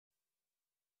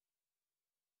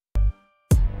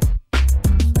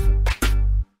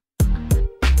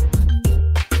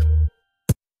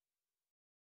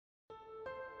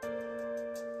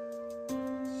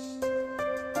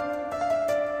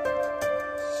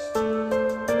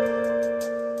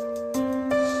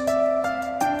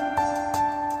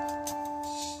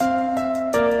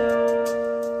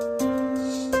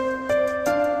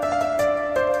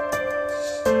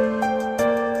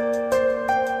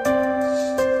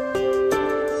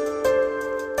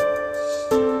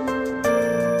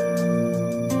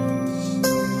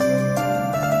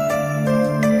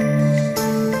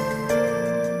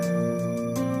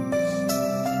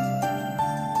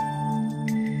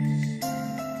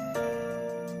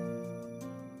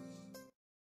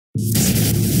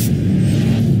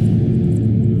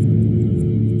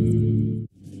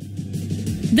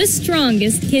The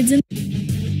strongest kids in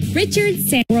Richard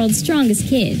Sam, world's strongest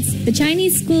kids. The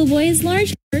Chinese schoolboy is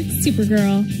large.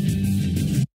 Supergirl.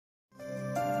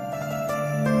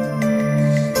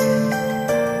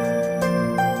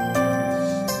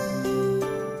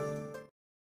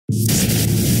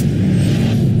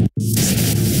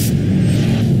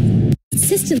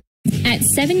 At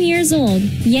 7 years old,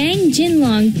 Yang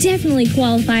Jinlong definitely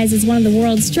qualifies as one of the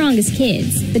world's strongest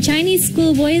kids. The Chinese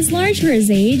schoolboy is large for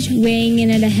his age, weighing in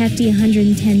at a hefty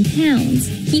 110 pounds.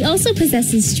 He also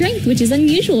possesses strength, which is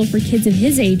unusual for kids of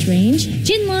his age range.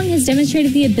 Jinlong has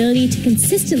demonstrated the ability to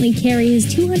consistently carry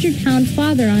his 200-pound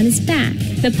father on his back.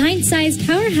 The pint-sized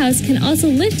powerhouse can also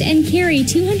lift and carry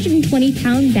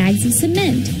 220-pound bags of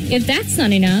cement. If that's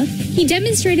not enough, he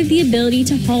demonstrated the ability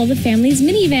to haul the family's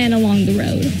minivan along the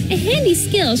road, a handy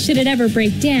skill should it ever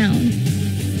break down.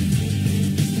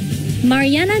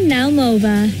 Mariana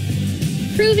Naumova.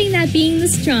 Proving that being the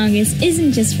strongest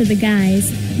isn't just for the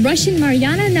guys. Russian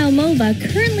Mariana Naumova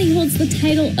currently holds the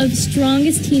title of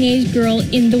strongest teenage girl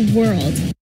in the world.